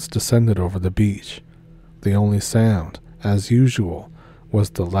silence descended over the beach. The only sound, as usual,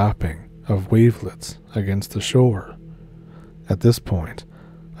 was the lapping of wavelets against the shore. At this point,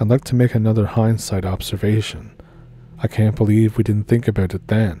 I'd like to make another hindsight observation. I can't believe we didn't think about it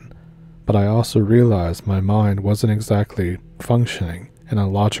then, but I also realized my mind wasn't exactly functioning in a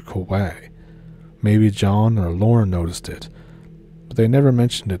logical way. Maybe John or Lauren noticed it, but they never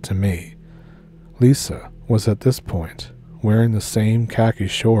mentioned it to me. Lisa was at this point wearing the same khaki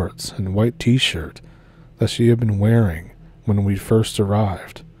shorts and white t-shirt that she had been wearing when we first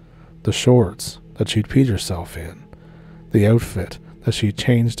arrived, the shorts that she'd peed herself in, the outfit that she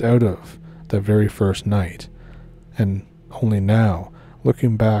changed out of that very first night, and only now,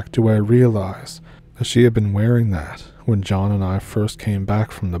 looking back, do I realize that she had been wearing that when John and I first came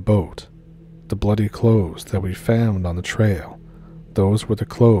back from the boat. The bloody clothes that we found on the trail, those were the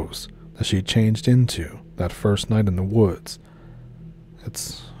clothes that she changed into that first night in the woods.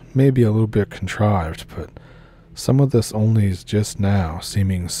 It's maybe a little bit contrived, but some of this only is just now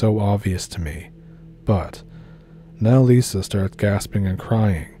seeming so obvious to me. But now Lisa starts gasping and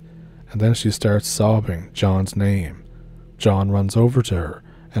crying, and then she starts sobbing John's name. John runs over to her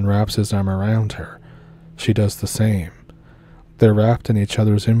and wraps his arm around her. She does the same. They're wrapped in each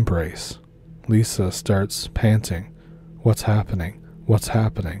other's embrace. Lisa starts panting, "What's happening? What's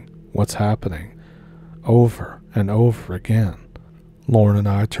happening? What's happening?" over and over again. Lauren and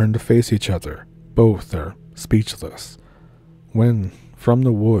I turn to face each other. Both are speechless. When, from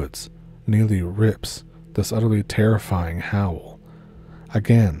the woods, nearly rips this utterly terrifying howl.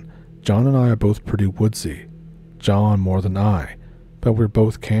 Again, John and I are both pretty woodsy. John more than I, but we're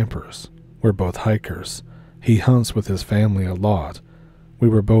both campers. We're both hikers. He hunts with his family a lot. We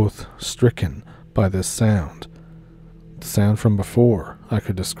were both stricken by this sound. The sound from before I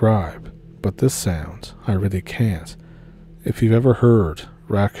could describe, but this sound I really can't. If you've ever heard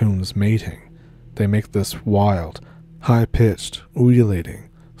raccoons mating, they make this wild, high-pitched, ululating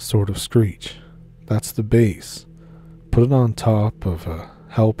sort of screech. That's the base. Put it on top of a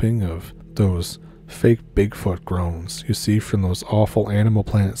helping of those fake Bigfoot groans you see from those awful Animal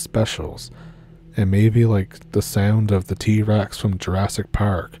Planet specials, and maybe like the sound of the T-Rex from Jurassic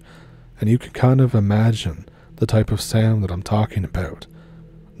Park, and you can kind of imagine the type of sound that I'm talking about.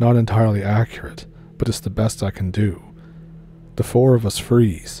 Not entirely accurate, but it's the best I can do. The four of us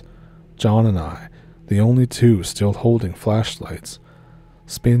freeze. John and I, the only two still holding flashlights,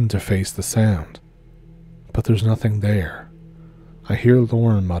 spin to face the sound. But there's nothing there. I hear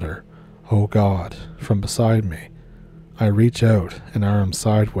Lauren mutter, "Oh God," from beside me. I reach out and arm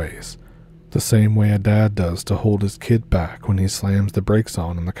sideways, the same way a dad does to hold his kid back when he slams the brakes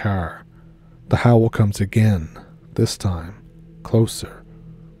on in the car. The howl comes again, this time, closer.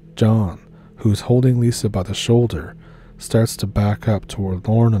 John, who's holding Lisa by the shoulder, starts to back up toward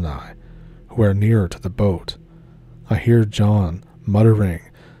Lauren and I, who are nearer to the boat. I hear John muttering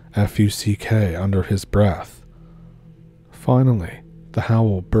F-U-C-K under his breath. Finally, the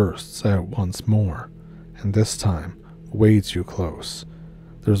howl bursts out once more, and this time way too close.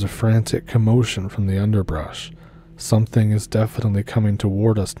 There's a frantic commotion from the underbrush. Something is definitely coming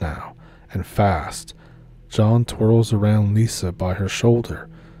toward us now, and fast. John twirls around Lisa by her shoulder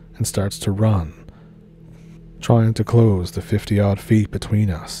and starts to run, trying to close the 50-odd feet between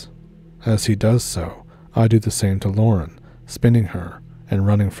us. As he does so, I do the same to Lauren, spinning her and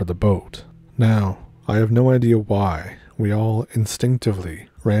running for the boat. Now, I have no idea why we all instinctively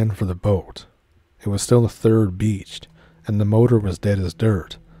ran for the boat. It was still a third beached, and the motor was dead as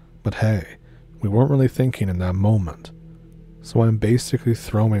dirt, but hey, we weren't really thinking in that moment. So I'm basically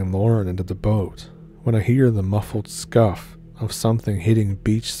throwing Lauren into the boat when I hear the muffled scuff of something hitting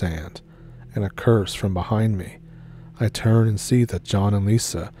beach sand and a curse from behind me. I turn and see that John and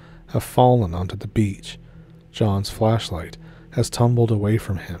Lisa have fallen onto the beach. John's flashlight has tumbled away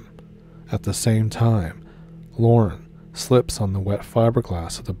from him. At the same time, Lauren slips on the wet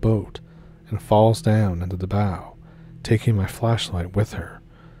fiberglass of the boat and falls down into the bow, taking my flashlight with her.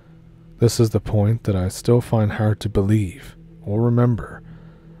 This is the point that I still find hard to believe or remember,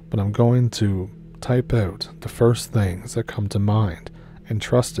 but I'm going to type out the first things that come to mind and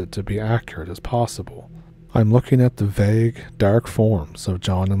trust it to be accurate as possible. I'm looking at the vague, dark forms of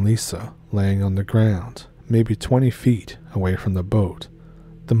John and Lisa laying on the ground, maybe 20 feet away from the boat.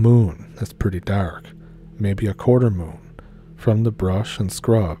 The moon is pretty dark, maybe a quarter moon. From the brush and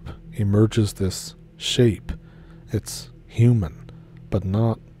scrub emerges this shape. It's human, but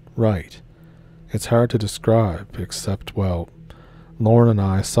not right. It's hard to describe, except, well, Lauren and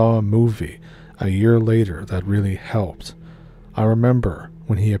I saw a movie a year later that really helped. I remember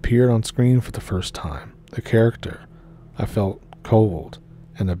when he appeared on screen for the first time, the character. I felt cold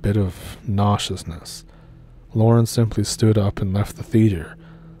and a bit of nauseousness. Lauren simply stood up and left the theater.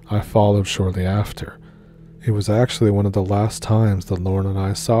 I followed shortly after. It was actually one of the last times that Lauren and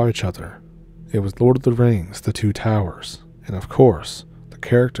I saw each other. It was Lord of the Rings, The Two Towers, and of course, the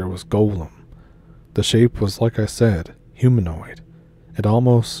character was Golem. The shape was, like I said, humanoid. It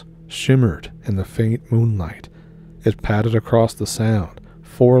almost shimmered in the faint moonlight. It padded across the sound,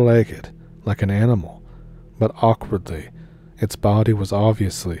 four-legged, like an animal, but awkwardly. Its body was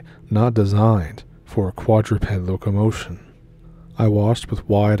obviously not designed for a quadruped locomotion. I watched with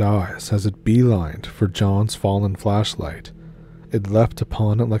wide eyes as it beelined for John's fallen flashlight. It leapt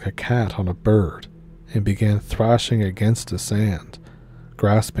upon it like a cat on a bird, and began thrashing against the sand,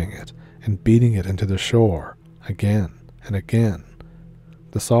 grasping it and beating it into the shore, again and again.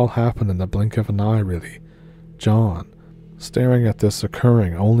 This all happened in the blink of an eye, really. John, staring at this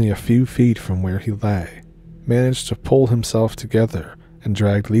occurring only a few feet from where he lay, managed to pull himself together and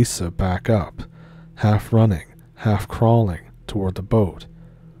dragged Lisa back up, half running, half crawling toward the boat.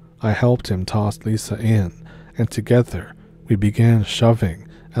 I helped him toss Lisa in, and together we began shoving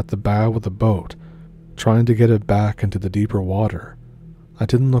at the bow of the boat, trying to get it back into the deeper water. I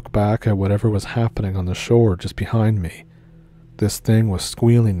didn't look back at whatever was happening on the shore just behind me. This thing was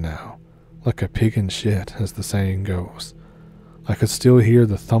squealing now, like a pig in shit, as the saying goes. I could still hear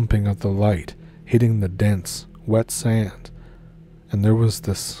the thumping of the light hitting the dense, wet sand, and there was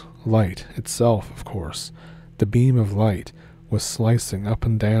this light itself, of course. The beam of light was slicing up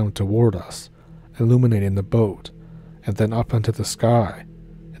and down toward us, illuminating the boat, and then up into the sky,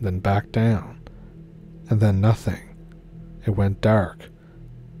 and then back down, and then nothing. It went dark,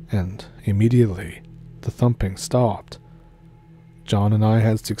 and immediately the thumping stopped. John and I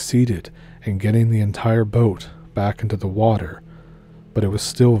had succeeded in getting the entire boat back into the water, but it was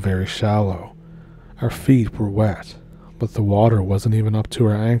still very shallow. Our feet were wet, but the water wasn't even up to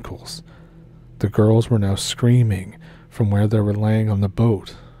our ankles. The girls were now screaming from where they were laying on the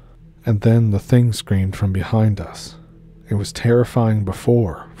boat, And then the thing screamed from behind us. It was terrifying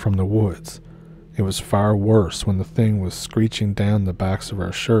before, from the woods. It was far worse when the thing was screeching down the backs of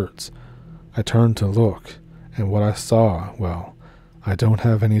our shirts. I turned to look, and what I saw, well, I don't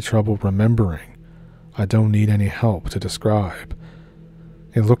have any trouble remembering. I don't need any help to describe.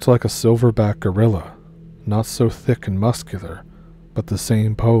 It looked like a silverback gorilla, not so thick and muscular, but the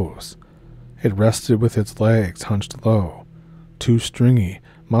same pose. It rested with its legs hunched low. Two stringy,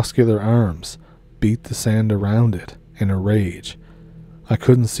 muscular arms beat the sand around it in a rage. I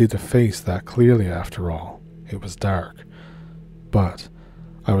couldn't see the face that clearly after all. It was dark. But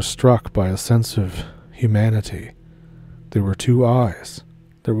I was struck by a sense of humanity. There were two eyes,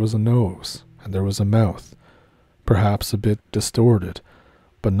 there was a nose, and there was a mouth, perhaps a bit distorted,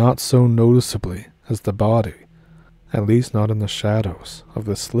 but not so noticeably as the body, at least not in the shadows of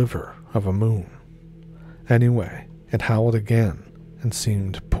the sliver of a moon. Anyway, it howled again and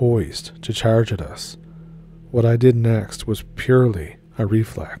seemed poised to charge at us. What I did next was purely a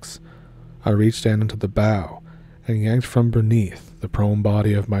reflex. I reached down into the bow and yanked from beneath the prone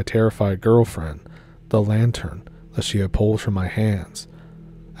body of my terrified girlfriend the lantern that she had pulled from my hands.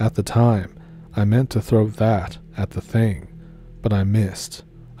 At the time, I meant to throw that at the thing, but I missed,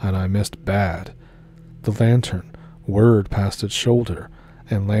 and I missed bad. The lantern whirred past its shoulder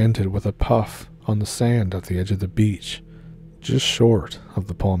and landed with a puff on the sand at the edge of the beach, just short of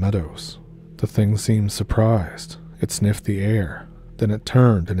the palmettos. The thing seemed surprised. It sniffed the air. Then it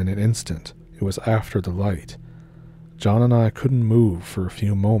turned, and in an instant, it was after the light. John and I couldn't move for a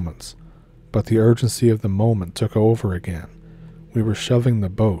few moments, but the urgency of the moment took over again. We were shoving the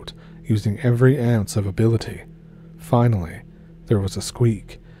boat, using every ounce of ability. Finally, there was a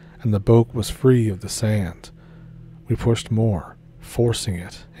squeak, and the boat was free of the sand. We pushed more, forcing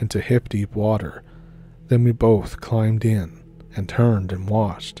it into hip-deep water. Then we both climbed in and turned and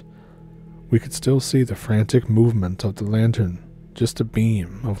watched. We could still see the frantic movement of the lantern, just a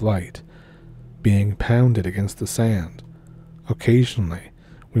beam of light, being pounded against the sand. Occasionally,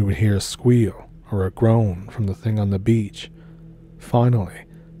 we would hear a squeal or a groan from the thing on the beach. Finally,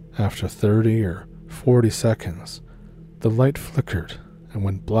 after 30 or 40 seconds, the light flickered and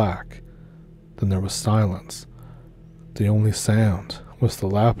went black. Then there was silence. The only sound was the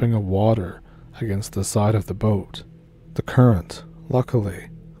lapping of water against the side of the boat. The current, luckily,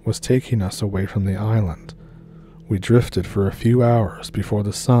 was taking us away from the island. We drifted for a few hours before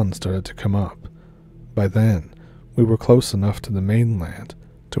the sun started to come up. By then, we were close enough to the mainland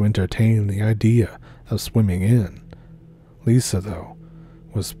to entertain the idea of swimming in. Lisa, though,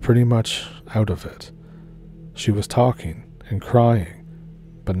 was pretty much out of it. She was talking and crying,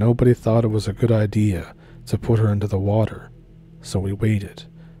 but nobody thought it was a good idea to put her into the water, so we waited.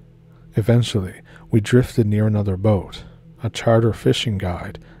 Eventually, we drifted near another boat, a charter fishing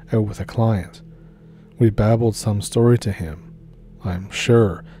guide out with a client. We babbled some story to him. I'm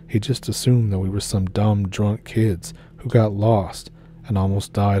sure he just assumed that we were some dumb drunk kids who got lost and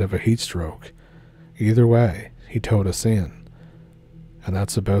almost died of a heat stroke. Either way, he towed us in. And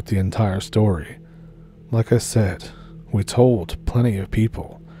that's about the entire story. Like I said, we told plenty of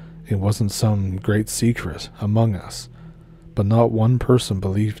people. It wasn't some great secret among us, but not one person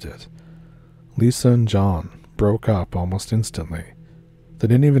believed it. Lisa and John broke up almost instantly. They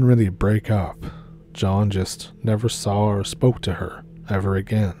didn't even really break up. John just never saw or spoke to her ever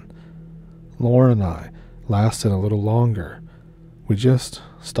again. Laura and I lasted a little longer. We just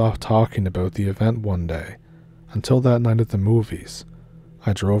stopped talking about the event one day, until that night at the movies.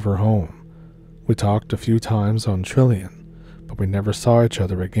 I drove her home. We talked a few times on Trillion, but we never saw each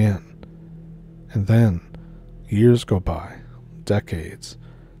other again. And then, years go by, decades,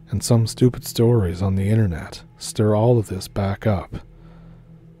 and some stupid stories on the internet stir all of this back up.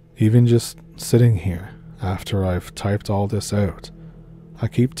 Even just sitting here, after I've typed all this out, I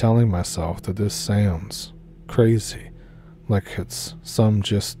keep telling myself that this sounds crazy, like it's some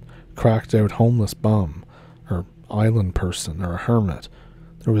just cracked out homeless bum, or island person, or a hermit.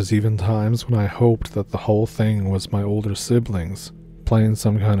 There was even times when I hoped that the whole thing was my older siblings playing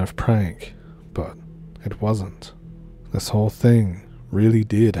some kind of prank, but it wasn't. This whole thing really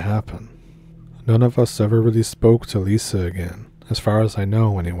did happen. None of us ever really spoke to Lisa again, as far as I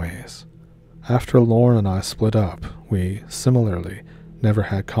know anyways. After Lauren and I split up, we, similarly, never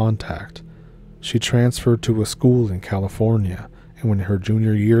had contact. She transferred to a school in California, and when her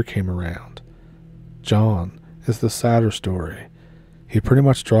junior year came around. John is the sadder story. He pretty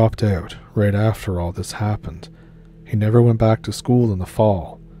much dropped out right after all this happened. He never went back to school in the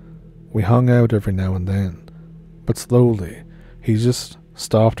fall. We hung out every now and then, but slowly, he just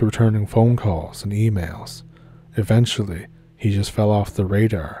stopped returning phone calls and emails. Eventually, he just fell off the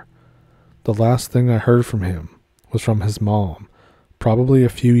radar. The last thing I heard from him was from his mom, probably a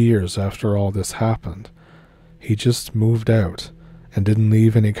few years after all this happened. He just moved out and didn't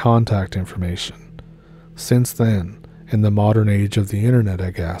leave any contact information. Since then, in the modern age of the internet,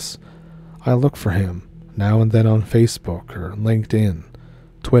 I guess, I look for him now and then on Facebook or LinkedIn,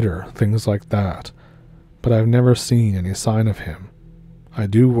 Twitter, things like that, but I've never seen any sign of him. I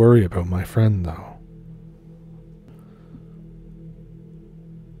do worry about my friend though.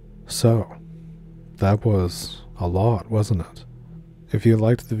 So, that was a lot, wasn't it? If you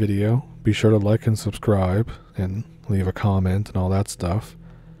liked the video, be sure to like and subscribe and leave a comment and all that stuff.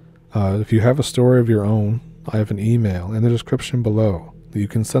 If you have a story of your own, I have an email in the description below that you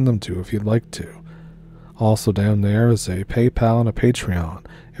can send them to if you'd like to. Also down there is a PayPal and a Patreon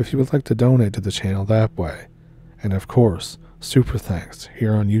if you would like to donate to the channel that way. And of course, super thanks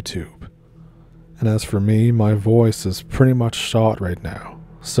here on YouTube. And as for me, my voice is pretty much shot right now.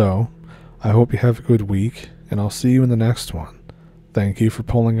 So, I hope you have a good week, and I'll see you in the next one. Thank you for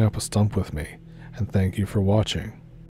pulling up a stump with me, and thank you for watching.